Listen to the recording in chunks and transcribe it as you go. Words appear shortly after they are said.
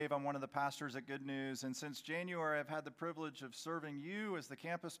Dave. I'm one of the pastors at Good News, and since January, I've had the privilege of serving you as the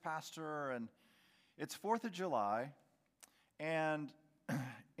campus pastor, and it's 4th of July, and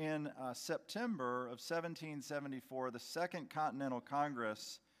in September of 1774, the Second Continental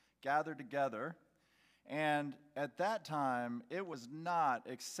Congress gathered together, and at that time, it was not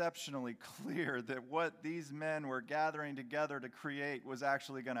exceptionally clear that what these men were gathering together to create was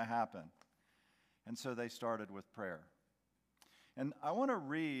actually going to happen. And so they started with prayer. And I want to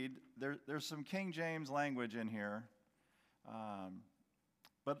read, there's some King James language in here,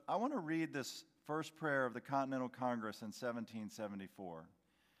 but I want to read this first prayer of the Continental Congress in 1774.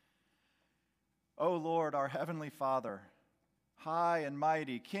 O Lord, our Heavenly Father, high and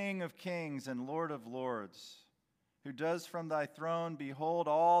mighty, King of kings and Lord of lords, who does from thy throne behold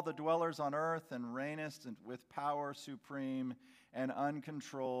all the dwellers on earth and reignest with power supreme and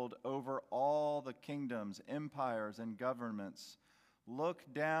uncontrolled over all the kingdoms, empires, and governments, look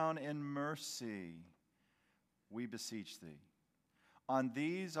down in mercy, we beseech thee, on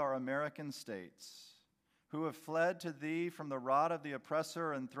these our American states, who have fled to thee from the rod of the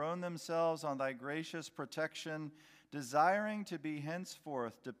oppressor and thrown themselves on thy gracious protection, desiring to be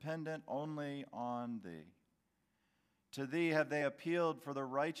henceforth dependent only on thee. To thee have they appealed for the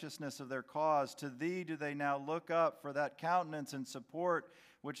righteousness of their cause. To thee do they now look up for that countenance and support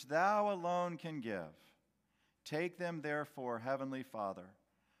which thou alone can give. Take them, therefore, Heavenly Father,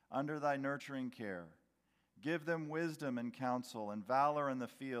 under thy nurturing care. Give them wisdom and counsel and valor in the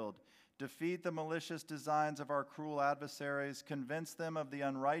field. Defeat the malicious designs of our cruel adversaries. Convince them of the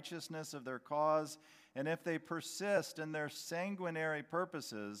unrighteousness of their cause. And if they persist in their sanguinary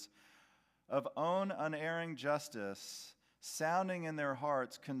purposes of own unerring justice, sounding in their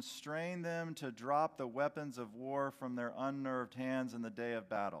hearts, constrain them to drop the weapons of war from their unnerved hands in the day of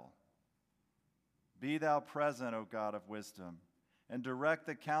battle. Be thou present, O God of wisdom, and direct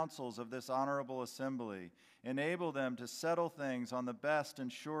the counsels of this honorable assembly. Enable them to settle things on the best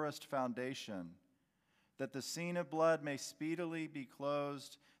and surest foundation, that the scene of blood may speedily be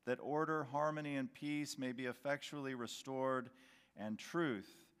closed, that order, harmony, and peace may be effectually restored, and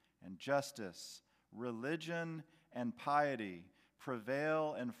truth and justice, religion and piety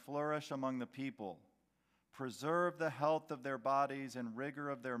prevail and flourish among the people. Preserve the health of their bodies and rigor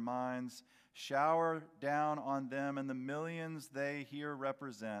of their minds. Shower down on them and the millions they here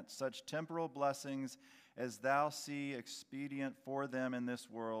represent such temporal blessings as thou see expedient for them in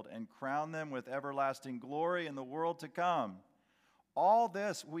this world, and crown them with everlasting glory in the world to come. All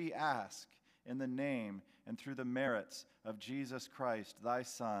this we ask in the name and through the merits of Jesus Christ, thy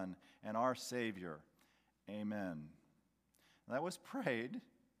Son and our Savior. Amen. That was prayed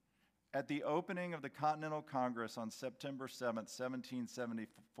at the opening of the Continental Congress on September 7th,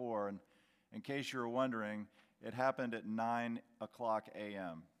 1774. And in case you were wondering, it happened at 9 o'clock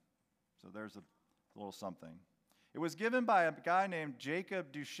a.m. So there's a little something. It was given by a guy named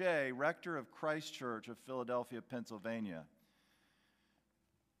Jacob Duché, rector of Christ Church of Philadelphia, Pennsylvania.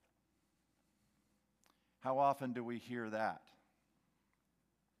 How often do we hear that?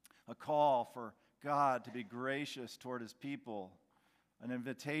 A call for God to be gracious toward his people, an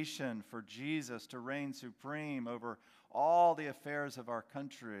invitation for Jesus to reign supreme over all the affairs of our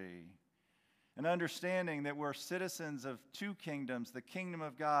country, an understanding that we're citizens of two kingdoms, the kingdom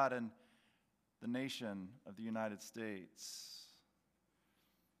of God and the nation of the United States.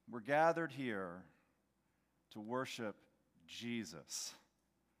 We're gathered here to worship Jesus.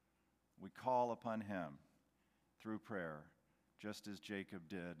 We call upon him through prayer, just as Jacob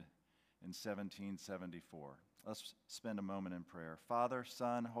did in 1774. Let's spend a moment in prayer. Father,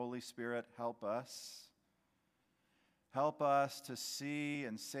 Son, Holy Spirit, help us. Help us to see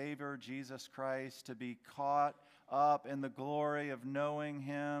and savor Jesus Christ, to be caught up in the glory of knowing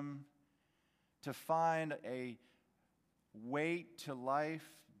him, to find a weight to life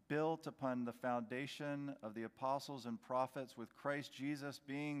built upon the foundation of the apostles and prophets, with Christ Jesus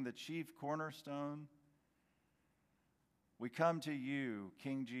being the chief cornerstone. We come to you,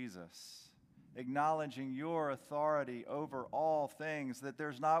 King Jesus, acknowledging your authority over all things, that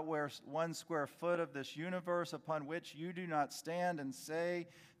there's not one square foot of this universe upon which you do not stand and say,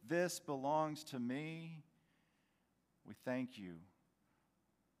 this belongs to me. We thank you,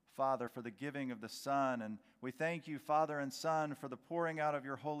 Father, for the giving of the Son, and we thank you, Father and Son, for the pouring out of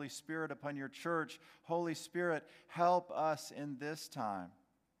your Holy Spirit upon your church. Holy Spirit, help us in this time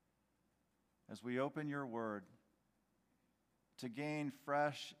as we open your word to gain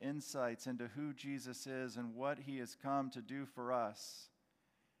fresh insights into who Jesus is and what he has come to do for us.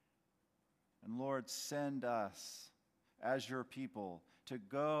 And Lord, send us as your people to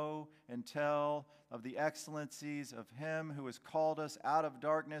go and tell of the excellencies of him who has called us out of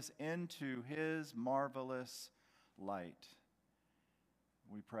darkness into his marvelous light.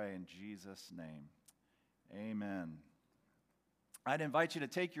 We pray in Jesus' name. Amen. I'd invite you to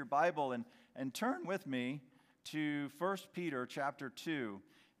take your Bible and turn with me to 1 Peter chapter 2.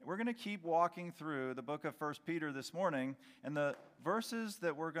 We're going to keep walking through the book of 1 Peter this morning, and the verses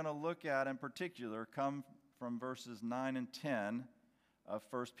that we're going to look at in particular come from verses 9 and 10 of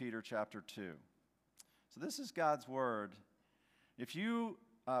 1 Peter chapter 2. So this is God's word.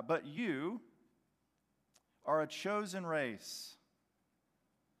 But you are a chosen race,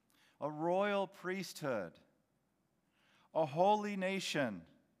 a royal priesthood, a holy nation,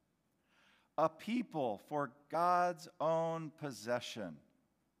 a people for God's own possession,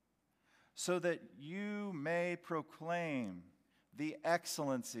 so that you may proclaim the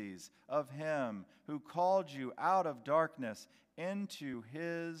excellencies of him who called you out of darkness into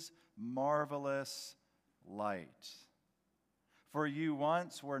his marvelous light. For you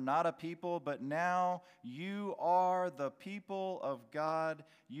once were not a people, but now you are the people of God.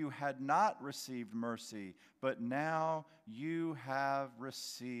 You had not received mercy, but now you have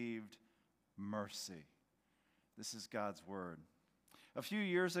received mercy. This is God's word. A few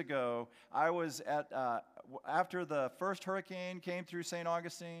years ago, I was after the first hurricane came through St.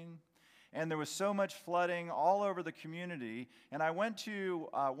 Augustine, and there was so much flooding all over the community. And I went to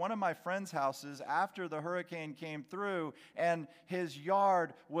one of my friend's houses after the hurricane came through, and his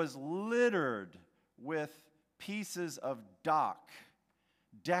yard was littered with pieces of dock.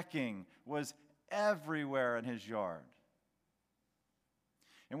 Decking was everywhere in his yard.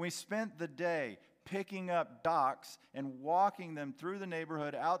 And we spent the day picking up docks and walking them through the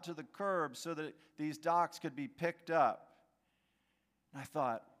neighborhood out to the curb so that these docks could be picked up. And I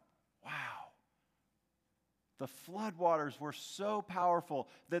thought, wow, the floodwaters were so powerful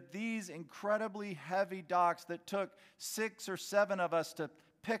that these incredibly heavy docks that took 6 or 7 of us to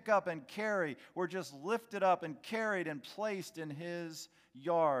pick up and carry were just lifted up and carried and placed in his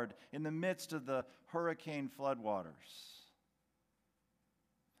yard in the midst of the hurricane floodwaters.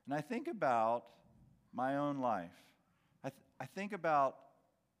 And I think about my own life. I think about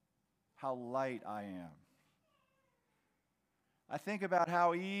how light I am. I think about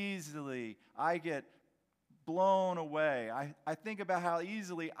how easily I get blown away. I think about how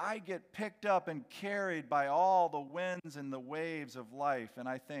easily I get picked up and carried by all the winds and the waves of life. And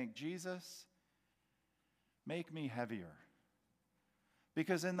I think, Jesus, make me heavier.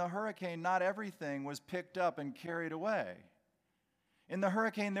 Because in the hurricane, not everything was picked up and carried away. In the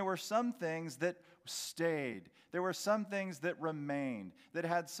hurricane, there were some things that stayed. There were some things that remained, that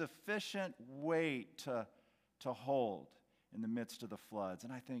had sufficient weight to hold in the midst of the floods.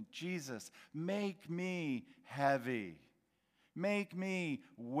 And I think, Jesus, make me heavy. Make me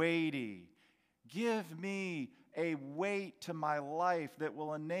weighty. Give me a weight to my life that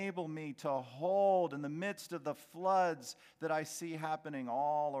will enable me to hold in the midst of the floods that I see happening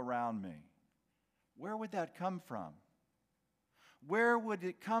all around me. Where would that come from? Where would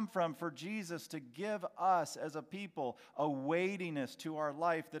it come from for Jesus to give us as a people a weightiness to our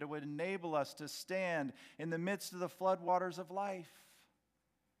life that it would enable us to stand in the midst of the floodwaters of life?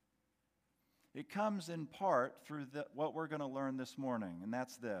 It comes in part through what we're going to learn this morning, and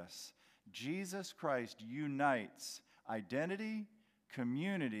that's this. Jesus Christ unites identity,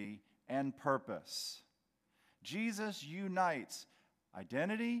 community, and purpose. Jesus unites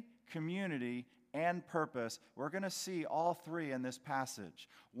identity, community, and purpose. We're going to see all three in this passage.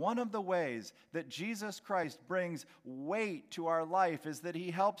 One of the ways that Jesus Christ brings weight to our life is that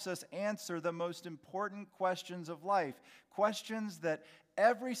he helps us answer the most important questions of life, questions that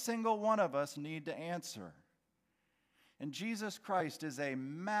every single one of us need to answer. And Jesus Christ is a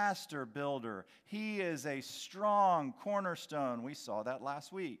master builder. He is a strong cornerstone. We saw that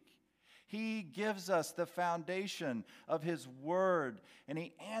last week. He gives us the foundation of his word, and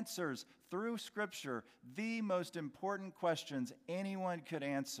he answers through Scripture the most important questions anyone could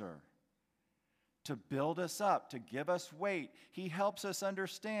answer. To build us up, to give us weight, he helps us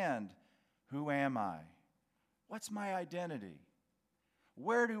understand, who am I? What's my identity?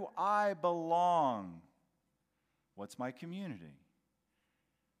 Where do I belong? What's my community?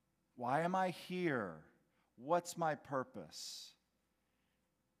 Why am I here? What's my purpose?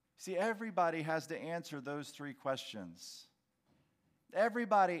 See, everybody has to answer those three questions.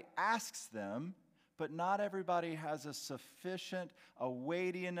 Everybody asks them, but not everybody has a sufficient, a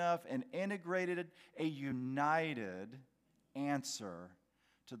weighty enough, an integrated, a united answer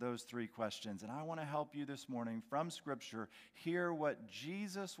to those three questions. And I want to help you this morning from Scripture hear what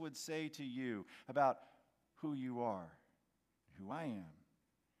Jesus would say to you about who you are, who I am,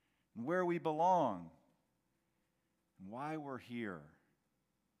 and where we belong, and why we're here.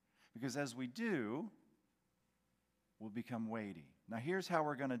 Because as we do, we'll become weighty. Now here's how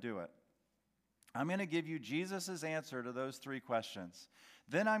we're going to do it. I'm going to give you Jesus' answer to those three questions.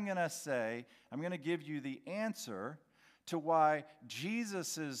 Then I'm going to give you the answer to why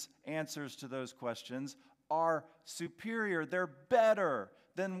Jesus' answers to those questions are superior. They're better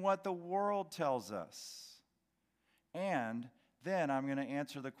than what the world tells us. And then I'm going to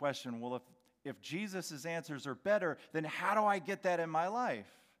answer the question, well, if Jesus' answers are better, then how do I get that in my life?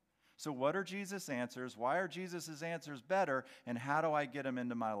 So what are Jesus' answers? Why are Jesus' answers better? And how do I get them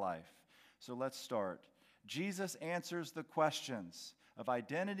into my life? So let's start. Jesus answers the questions of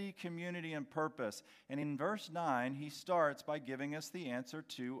identity, community, and purpose. And in verse 9, he starts by giving us the answer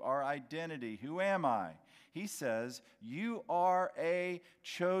to our identity. Who am I? He says, you are a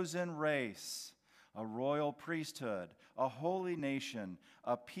chosen race, a royal priesthood, a holy nation,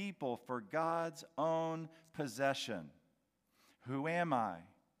 a people for God's own possession. Who am I?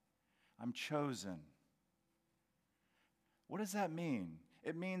 I'm chosen. What does that mean?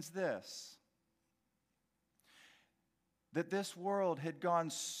 It means this: that this world had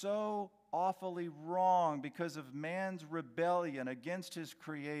gone so awfully wrong because of man's rebellion against his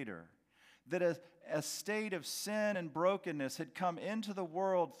Creator, that a state of sin and brokenness had come into the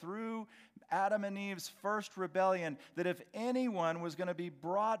world through Adam and Eve's first rebellion, that if anyone was going to be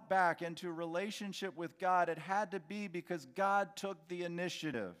brought back into a relationship with God, it had to be because God took the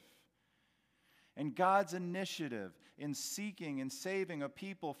initiative. And God's initiative in seeking and saving a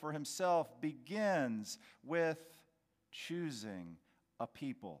people for himself begins with choosing a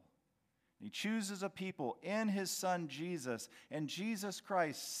people. He chooses a people in his Son Jesus, and Jesus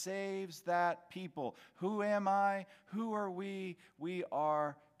Christ saves that people. Who am I? Who are we? We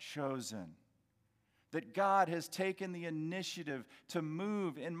are chosen. That God has taken the initiative to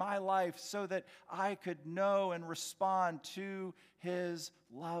move in my life so that I could know and respond to his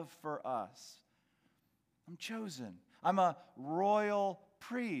love for us. I'm chosen. I'm a royal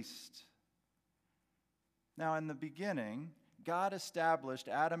priest. Now, in the beginning, God established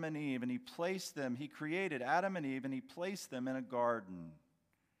Adam and Eve, and he created Adam and Eve, and he placed them in a garden.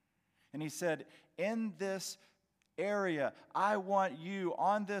 And he said, in this area, I want you,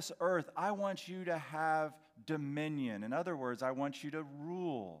 on this earth, I want you to have dominion. In other words, I want you to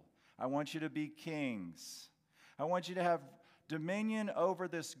rule. I want you to be kings. I want you to have dominion over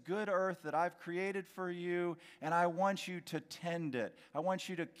this good earth that I've created for you, and I want you to tend it. I want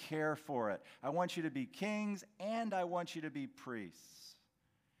you to care for it. I want you to be kings, and I want you to be priests.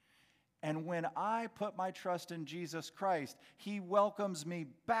 And when I put my trust in Jesus Christ, he welcomes me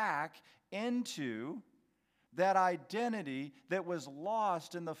back into that identity that was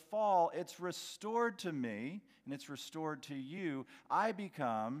lost in the fall. It's restored to me, and it's restored to you. I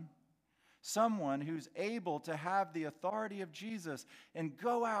become someone who's able to have the authority of Jesus and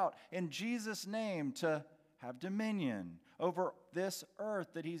go out in Jesus' name to have dominion over this earth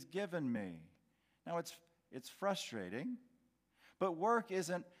that he's given me. Now, it's frustrating, but work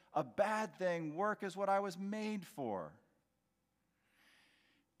isn't a bad thing. Work is what I was made for.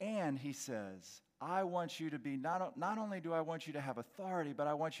 And he says, I want you to be, not only do I want you to have authority, but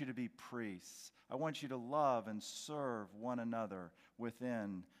I want you to be priests. I want you to love and serve one another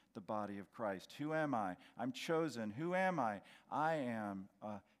within the body of Christ. Who am I? I'm chosen. Who am I? I am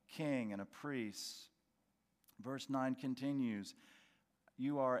a king and a priest. Verse 9 continues,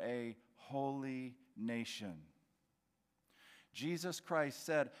 you are a holy nation. Jesus Christ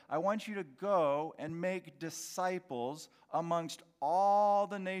said, I want you to go and make disciples amongst all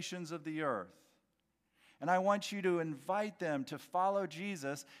the nations of the earth. And I want you to invite them to follow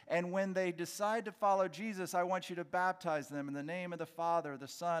Jesus. And when they decide to follow Jesus, I want you to baptize them in the name of the Father, the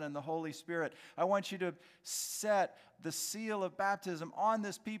Son, and the Holy Spirit. I want you to set the seal of baptism on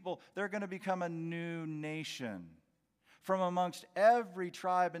this people. They're going to become a new nation. From amongst every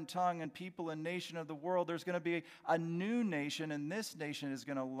tribe and tongue and people and nation of the world, there's going to be a new nation, and this nation is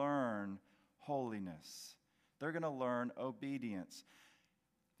going to learn holiness. They're going to learn obedience,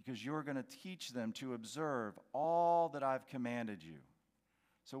 because you're going to teach them to observe all that I've commanded you.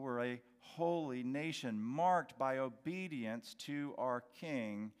 So we're a holy nation marked by obedience to our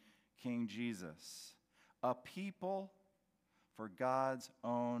King, King Jesus. A people for God's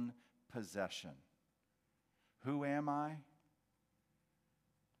own possession. Who am I?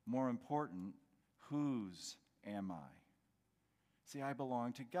 More important, whose am I? See, I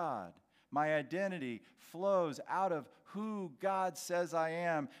belong to God. My identity flows out of who God says I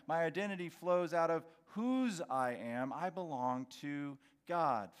am. My identity flows out of whose I am. I belong to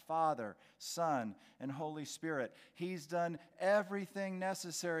God, Father, Son, and Holy Spirit. He's done everything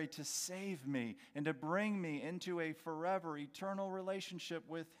necessary to save me and to bring me into a forever, eternal relationship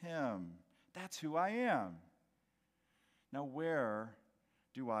with Him. That's who I am. Now, where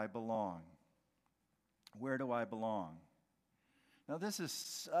do I belong? Where do I belong? Now, this is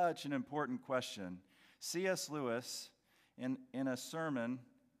such an important question. C.S. Lewis, in a sermon,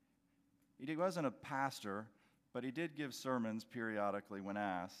 he wasn't a pastor, but he did give sermons periodically when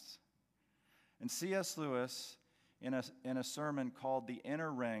asked. And C.S. Lewis, in a sermon called The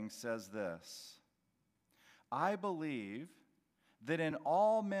Inner Ring, says this: I believe that in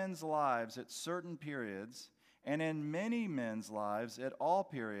all men's lives at certain periods, and in many men's lives at all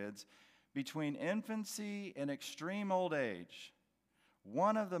periods, between infancy and extreme old age,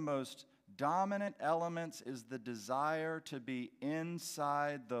 one of the most dominant elements is the desire to be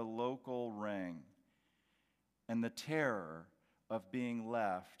inside the local ring and the terror of being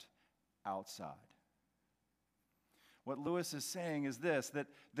left outside. What Lewis is saying is this, that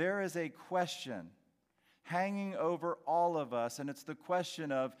there is a question hanging over all of us, and it's the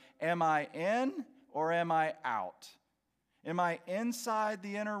question of, am I in or am I out? Am I inside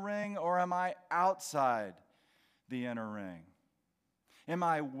the inner ring or am I outside the inner ring? Am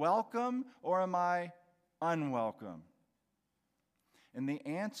I welcome or am I unwelcome? And the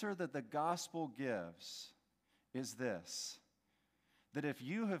answer that the gospel gives is this: that if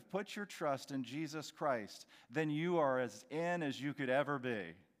you have put your trust in Jesus Christ, then you are as in as you could ever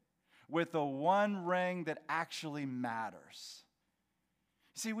be, with the one ring that actually matters.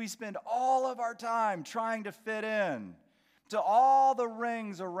 See, we spend all of our time trying to fit in to all the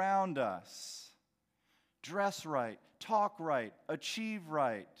rings around us. Dress right, talk right, achieve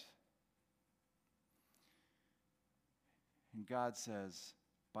right. And God says,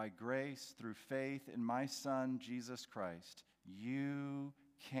 by grace, through faith in my Son, Jesus Christ, you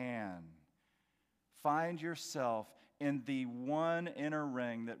can find yourself in the one inner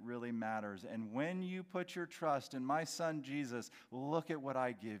ring that really matters. And when you put your trust in my Son, Jesus, look at what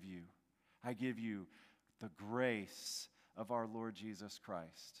I give you. I give you the grace of our Lord Jesus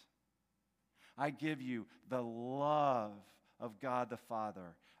Christ. I give you the love of God the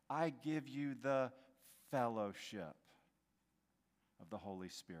Father. I give you the fellowship of the Holy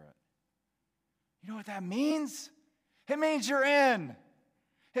Spirit. You know what that means? It means you're in.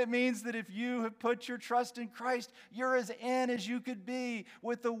 It means that if you have put your trust in Christ, you're as in as you could be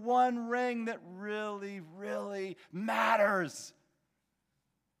with the one ring that really, really matters.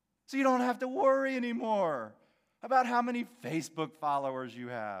 So you don't have to worry anymore about how many Facebook followers you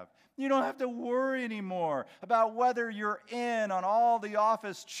have. You don't have to worry anymore about whether you're in on all the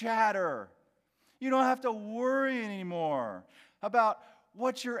office chatter. You don't have to worry anymore about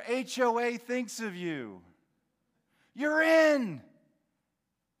what your HOA thinks of you. You're in.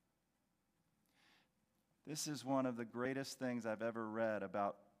 This is one of the greatest things I've ever read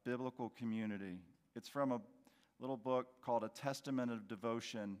about biblical community. It's from a little book called A Testament of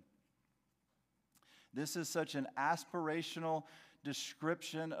Devotion. This is such an aspirational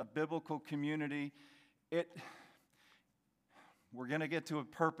description of biblical community. We're going to get to a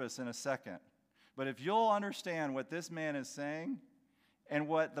purpose in a second. But if you'll understand what this man is saying and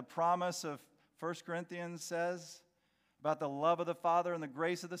what the promise of 1 Corinthians says about the love of the Father and the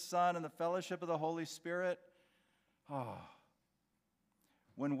grace of the Son and the fellowship of the Holy Spirit,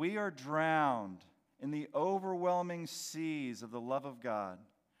 when we are drowned in the overwhelming seas of the love of God,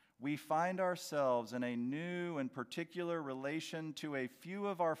 we find ourselves in a new and particular relation to a few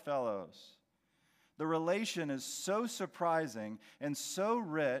of our fellows. The relation is so surprising and so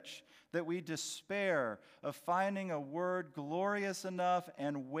rich that we despair of finding a word glorious enough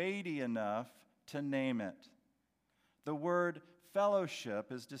and weighty enough to name it. The word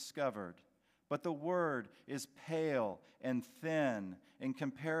fellowship is discovered, but the word is pale and thin in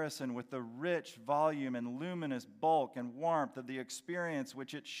comparison with the rich volume and luminous bulk and warmth of the experience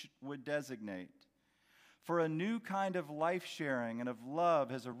which it would designate. For a new kind of life-sharing and of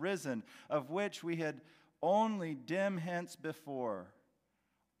love has arisen, of which we had only dim hints before.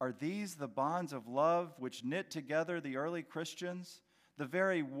 Are these the bonds of love which knit together the early Christians, the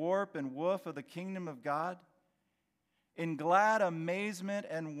very warp and woof of the kingdom of God? In glad amazement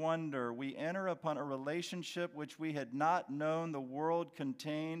and wonder, we enter upon a relationship which we had not known the world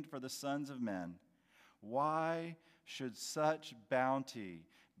contained for the sons of men. Why should such bounty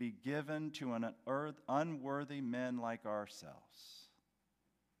be given to an unworthy men like ourselves?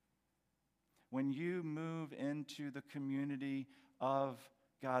 When you move into the community of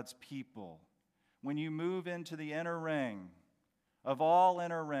God's people, when you move into the inner ring of all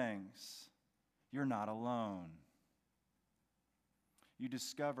inner rings, you're not alone. you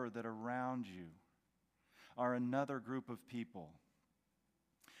discover that around you are another group of people,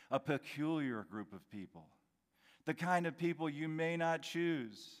 a peculiar group of people, the kind of people you may not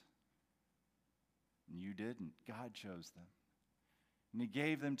choose. And you didn't. God chose them. And He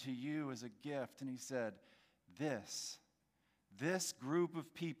gave them to you as a gift. And He said, this group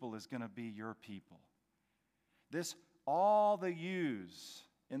of people is going to be your people. All the yous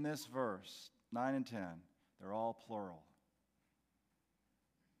in this verse, 9 and 10, they're all plural.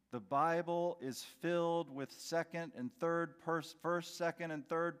 The Bible is filled with first, second, and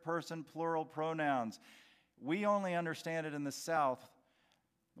third person plural pronouns. We only understand it in the South.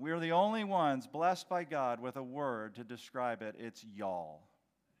 We are the only ones blessed by God with a word to describe it. It's y'all.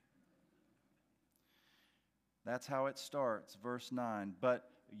 That's how it starts, verse 9. But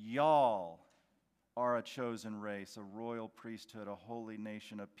y'all are a chosen race, a royal priesthood, a holy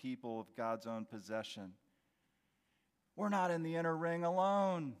nation, a people of God's own possession. We're not in the inner ring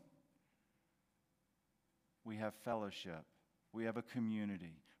alone. We have fellowship. We have a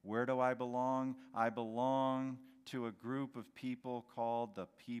community. Where do I belong? I belong to a group of people called the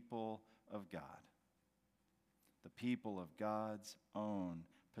people of God. The people of God's own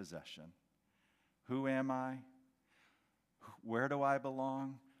possession. Who am I? Where do I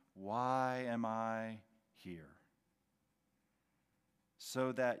belong? Why am I here?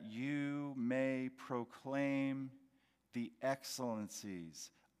 So that you may proclaim the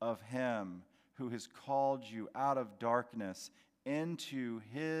excellencies of Him who has called you out of darkness into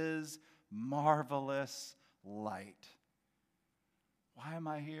His marvelous light. Why am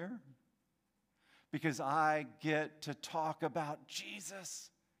I here? Because I get to talk about Jesus.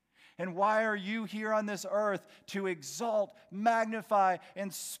 And why are you here on this earth? To exalt, magnify,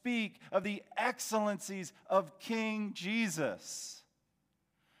 and speak of the excellencies of King Jesus.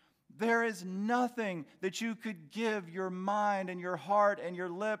 There is nothing that you could give your mind and your heart and your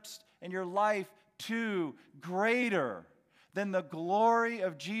lips and your life to greater than the glory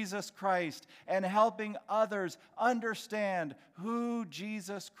of Jesus Christ and helping others understand who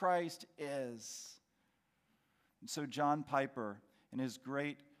Jesus Christ is. And so John Piper, in his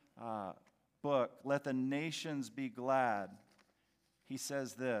great book, Let the Nations Be Glad, he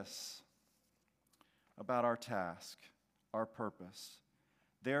says this about our task, our purpose.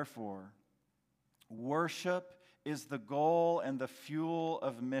 Therefore, worship is the goal and the fuel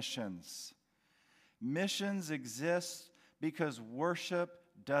of missions. Missions exist because worship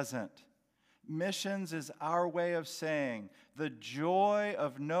doesn't. Missions is our way of saying the joy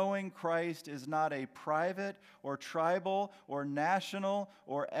of knowing Christ is not a private or tribal or national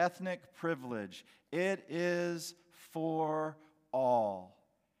or ethnic privilege. It is for all.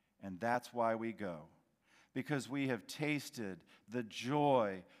 And that's why we go. Because we have tasted the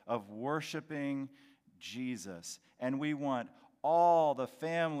joy of worshiping Jesus. And we want all the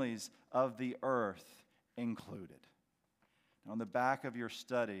families of the earth included. On the back of your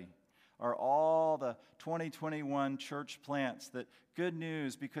study are all the 2021 church plants that, good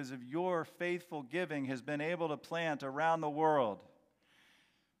news, because of your faithful giving, has been able to plant around the world.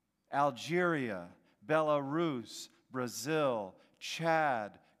 Algeria, Belarus, Brazil,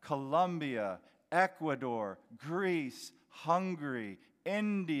 Chad, Colombia, Ecuador, Greece, Hungary,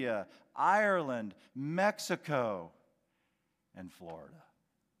 India, Ireland, Mexico, and Florida.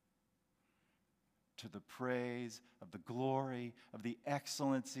 To the praise of the glory of the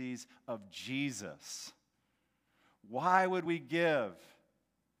excellencies of Jesus. Why would we give?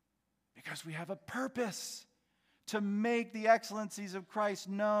 Because we have a purpose to make the excellencies of Christ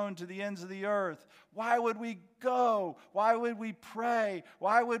known to the ends of the earth. Why would we go? Why would we pray?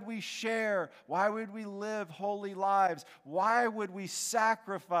 Why would we share? Why would we live holy lives? Why would we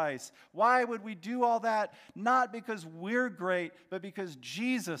sacrifice? Why would we do all that? Not because we're great, but because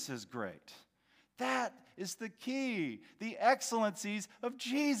Jesus is great. That is the key, the excellencies of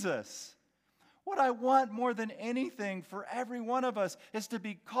Jesus. What I want more than anything for every one of us is to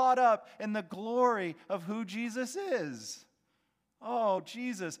be caught up in the glory of who Jesus is. Oh,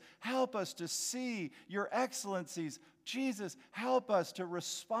 Jesus, help us to see your excellencies. Jesus, help us to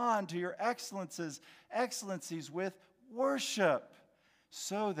respond to your excellencies with worship,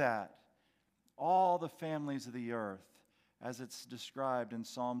 so that all the families of the earth, as it's described in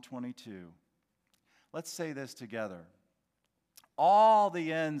Psalm 22, let's say this together. All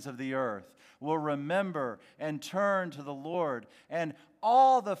the ends of the earth will remember and turn to the Lord, and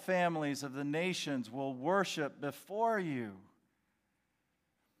all the families of the nations will worship before you.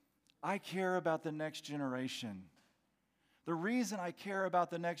 I care about the next generation. The reason I care about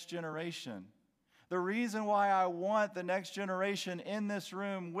the next generation, the reason why I want the next generation in this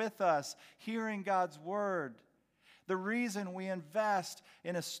room with us, hearing God's word, The reason we invest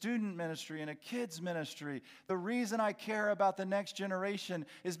in a student ministry, in a kids ministry, the reason I care about the next generation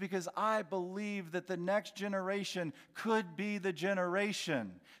is because I believe that the next generation could be the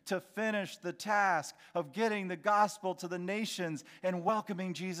generation to finish the task of getting the gospel to the nations and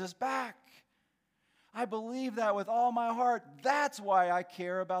welcoming Jesus back. I believe that with all my heart. That's why I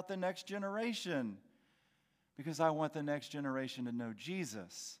care about the next generation, because I want the next generation to know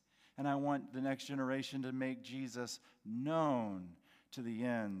Jesus. And I want the next generation to make Jesus known to the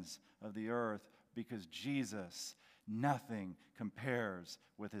ends of the earth, because Jesus, nothing compares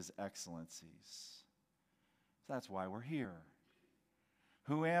with his excellencies. That's why we're here.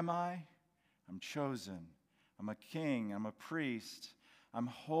 Who am I? I'm chosen. I'm a king. I'm a priest. I'm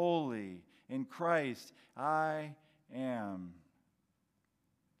holy in Christ. I am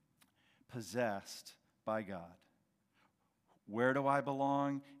possessed by God. Where do I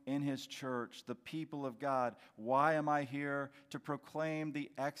belong? In his church, the people of God. Why am I here? To proclaim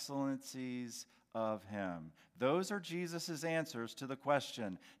the excellencies of him. Those are Jesus' answers to the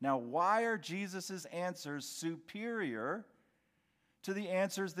question. Now, why are Jesus' answers superior to the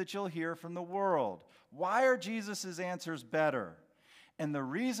answers that you'll hear from the world? Why are Jesus' answers better? And the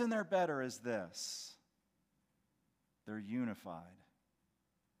reason they're better is this: they're unified.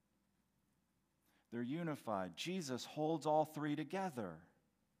 They're unified. Jesus holds all three together.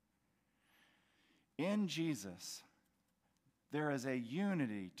 In Jesus, there is a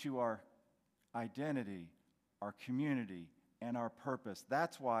unity to our identity, our community, and our purpose.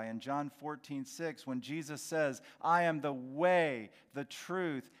 That's why in John 14:6, when Jesus says, I am the way, the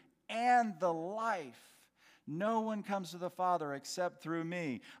truth, and the life, no one comes to the Father except through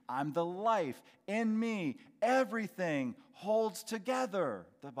me. I'm the life. In me, everything holds together,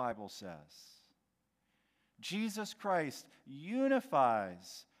 the Bible says. Jesus Christ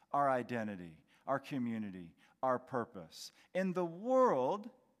unifies our identity, our community, our purpose. In the world,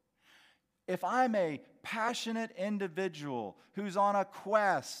 if I'm a passionate individual who's on a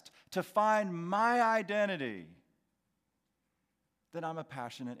quest to find my identity, then I'm a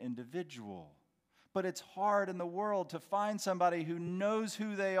passionate individual. But it's hard in the world to find somebody who knows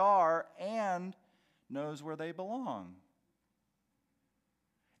who they are and knows where they belong.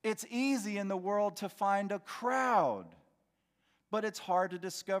 It's easy in the world to find a crowd, but it's hard to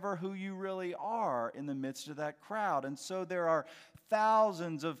discover who you really are in the midst of that crowd. And so there are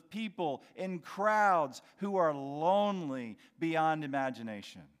thousands of people in crowds who are lonely beyond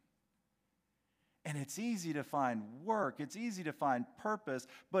imagination. And it's easy to find work, it's easy to find purpose,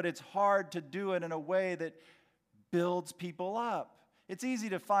 but it's hard to do it in a way that builds people up. It's easy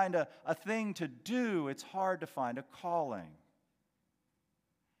to find a thing to do, it's hard to find a calling.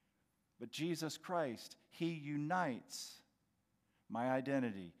 But Jesus Christ, he unites my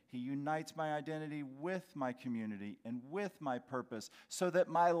identity. He unites my identity with my community and with my purpose, so that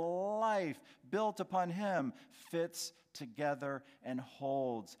my life built upon him fits together and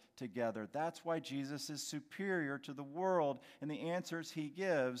holds together. That's why Jesus is superior to the world in the answers he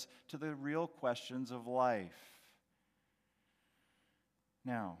gives to the real questions of life.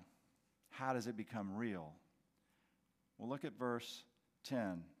 Now, how does it become real? Well, look at verse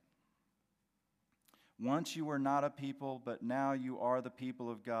 10. Once you were not a people, but now you are the people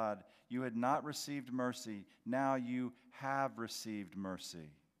of God. You had not received mercy. Now you have received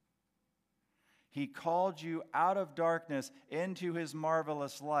mercy. He called you out of darkness into his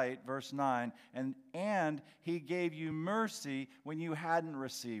marvelous light, verse 9, and he gave you mercy when you hadn't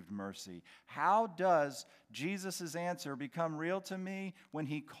received mercy. How does Jesus' answer become real to me? When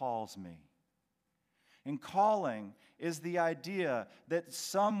he calls me. And calling is the idea that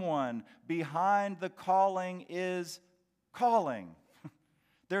someone behind the calling is calling.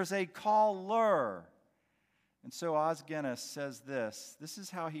 There's a caller. And so Os Guinness says this. This is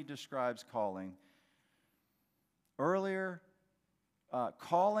how he describes calling. Earlier,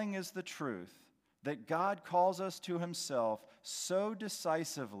 calling is the truth that God calls us to himself so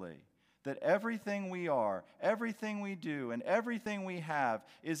decisively that everything we are, everything we do, and everything we have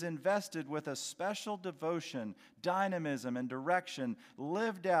is invested with a special devotion, dynamism, and direction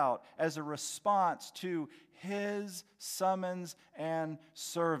lived out as a response to his summons and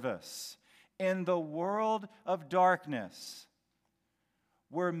service. In the world of darkness,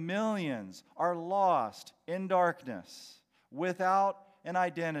 where millions are lost in darkness, without an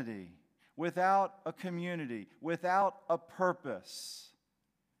identity, without a community, without a purpose,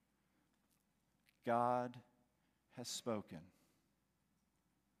 God has spoken,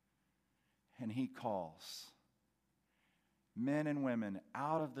 and he calls men and women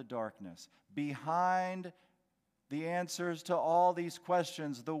out of the darkness, behind the answers to all these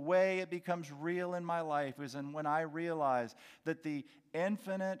questions, the way it becomes real in my life is when I realize that the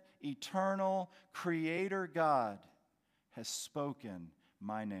infinite, eternal Creator God has spoken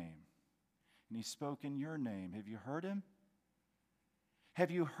my name. And He's spoken your name. Have you heard Him? Have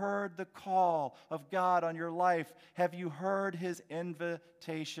you heard the call of God on your life? Have you heard His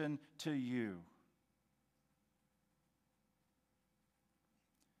invitation to you?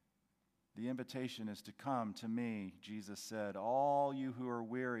 The invitation is to come to me, Jesus said, all you who are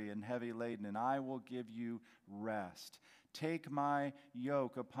weary and heavy laden, and I will give you rest. Take my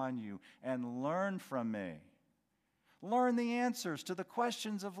yoke upon you and learn from me. Learn the answers to the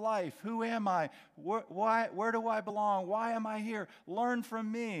questions of life. Who am I? Where do I belong? Why am I here? Learn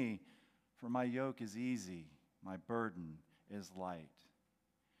from me. For my yoke is easy, my burden is light.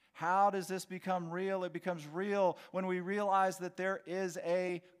 How does this become real? It becomes real when we realize that there is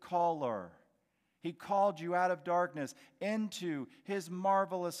a caller. He called you out of darkness into His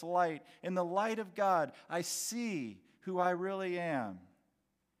marvelous light. In the light of God, I see who I really am.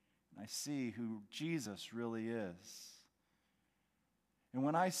 I see who Jesus really is. And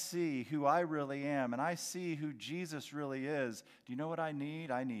when I see who I really am and I see who Jesus really is, do you know what I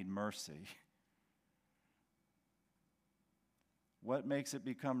need? I need mercy. What makes it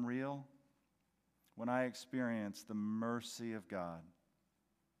become real? When I experience the mercy of God.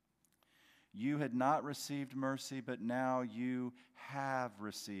 You had not received mercy, but now you have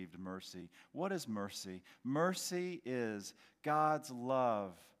received mercy. What is mercy? Mercy is God's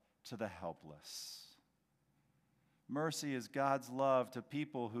love to the helpless. Mercy is God's love to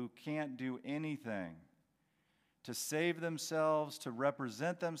people who can't do anything to save themselves, to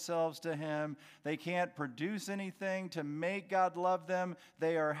represent themselves to Him. They can't produce anything to make God love them.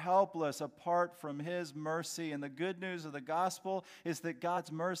 They are helpless apart from His mercy. And the good news of the gospel is that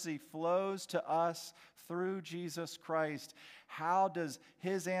God's mercy flows to us through Jesus Christ. How does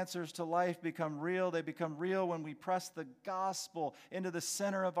His answers to life become real? They become real when we press the gospel into the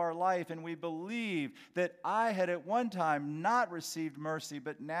center of our life and we believe that I had at one time not received mercy,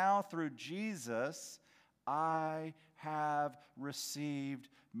 but now through Jesus, I have received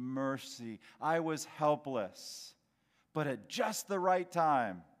mercy. I was helpless, but at just the right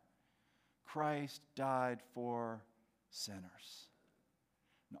time, Christ died for sinners.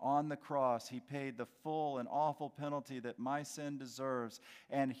 And on the cross, He paid the full and awful penalty that my sin deserves.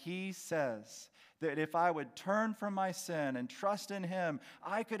 And He says that if I would turn from my sin and trust in Him,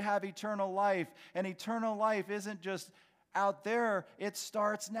 I could have eternal life. And eternal life isn't just out there, it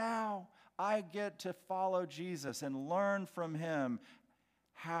starts now. I get to follow Jesus and learn from Him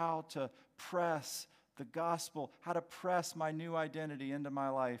how to press the gospel, how to press my new identity into my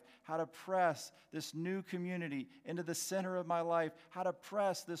life, how to press this new community into the center of my life, how to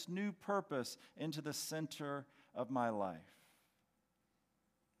press this new purpose into the center of my life.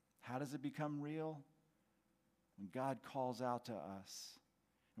 How does it become real? When God calls out to us.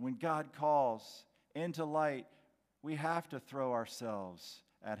 And when God calls into light, we have to throw ourselves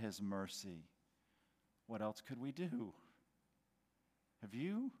at His mercy. What else could we do? Have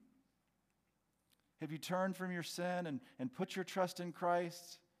you? Have you turned from your sin and put your trust in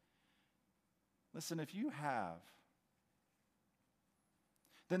Christ? Listen, if you have,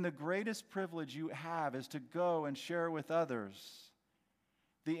 then the greatest privilege you have is to go and share with others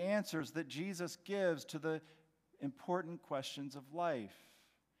the answers that Jesus gives to the important questions of life.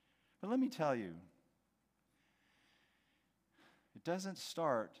 But let me tell you, it doesn't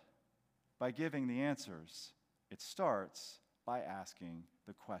start by giving the answers. It starts by asking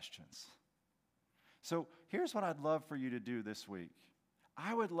the questions. So here's what I'd love for you to do this week.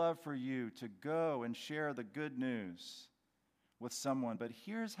 I would love for you to go and share the good news with someone, but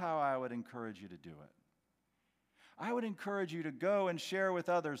here's how I would encourage you to do it. I would encourage you to go and share with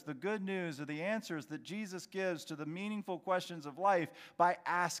others the good news or the answers that Jesus gives to the meaningful questions of life by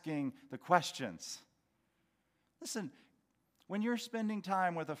asking the questions. Listen, when you're spending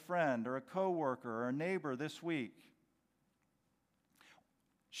time with a friend or a coworker or a neighbor this week,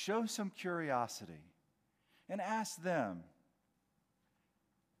 show some curiosity and ask them,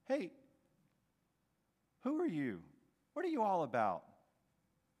 hey, who are you? What are you all about?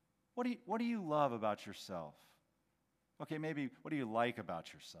 What do you love about yourself? Okay, maybe what do you like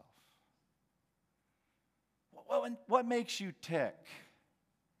about yourself? What makes you tick?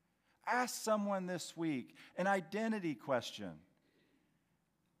 Ask someone this week an identity question,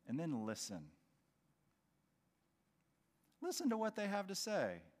 and then listen. Listen to what they have to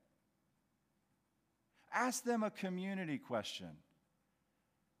say. Ask them a community question.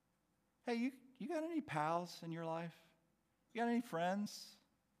 Hey, you got any pals in your life? You got any friends?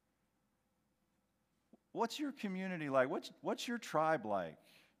 What's your community like? What's your tribe like?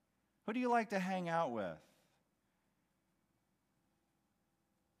 Who do you like to hang out with?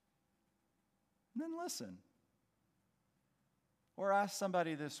 And then listen. Or ask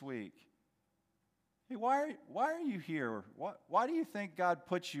somebody this week, hey, why are you here? Why do you think God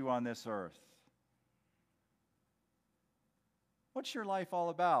put you on this earth? What's your life all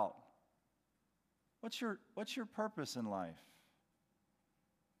about? What's your purpose in life?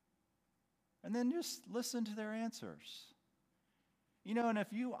 And then just listen to their answers. And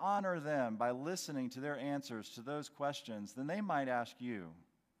if you honor them by listening to their answers to those questions, then they might ask you,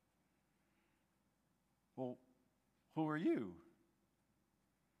 well, who are you?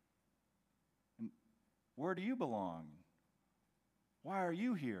 And where do you belong? Why are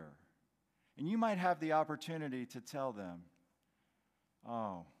you here? And you might have the opportunity to tell them,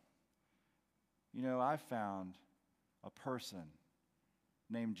 oh, I found a person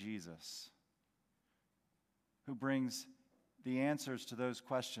named Jesus who brings the answers to those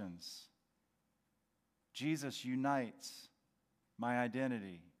questions. Jesus unites my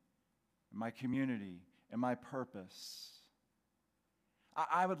identity, my community, and my purpose.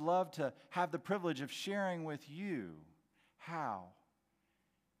 I would love to have the privilege of sharing with you how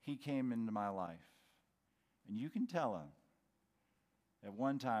he came into my life. And you can tell him, at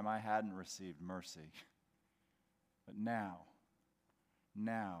one time I hadn't received mercy, but now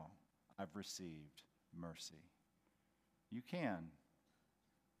I've received mercy. You can.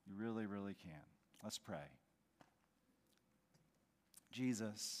 You really, really can. Let's pray.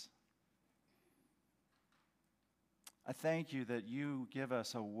 Jesus, I thank you that you give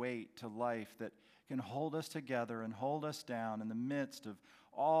us a weight to life that can hold us together and hold us down in the midst of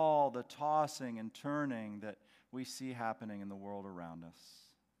all the tossing and turning that we see happening in the world around us.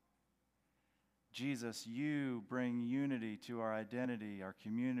 Jesus, you bring unity to our identity, our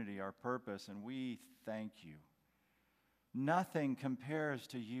community, our purpose, and we thank you. Nothing compares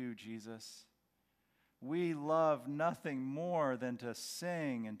to you, Jesus. We love nothing more than to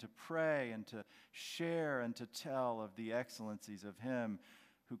sing and to pray and to share and to tell of the excellencies of him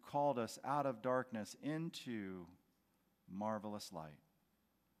who called us out of darkness into marvelous light.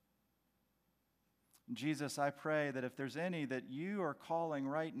 Jesus, I pray that if there's any that you are calling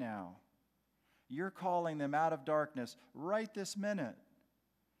right now, you're calling them out of darkness right this minute.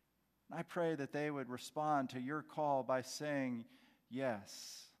 I pray that they would respond to your call by saying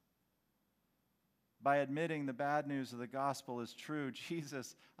yes, by admitting the bad news of the gospel is true.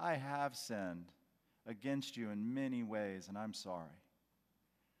 Jesus, I have sinned against you in many ways, and I'm sorry.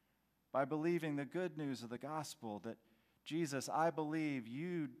 By believing the good news of the gospel that, Jesus, I believe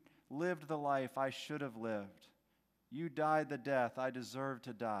you lived the life I should have lived. You died the death I deserved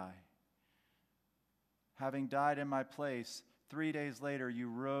to die. Having died in my place, 3 days later, you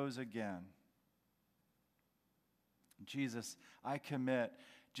rose again. Jesus, I commit.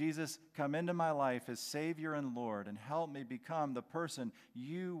 Jesus, come into my life as Savior and Lord and help me become the person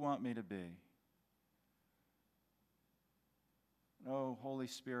you want me to be. Oh, Holy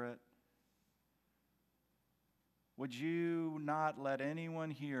Spirit, would you not let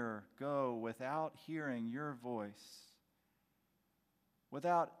anyone here go without hearing your voice,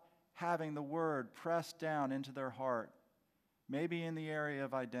 without having the word pressed down into their heart, maybe in the area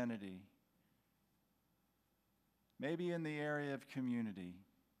of identity, maybe in the area of community,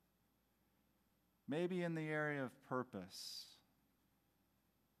 maybe in the area of purpose.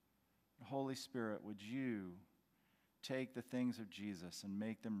 Holy Spirit, would you take the things of Jesus and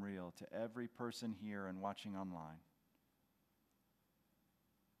make them real to every person here and watching online?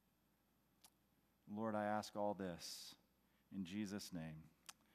 Lord, I ask all this in Jesus' name.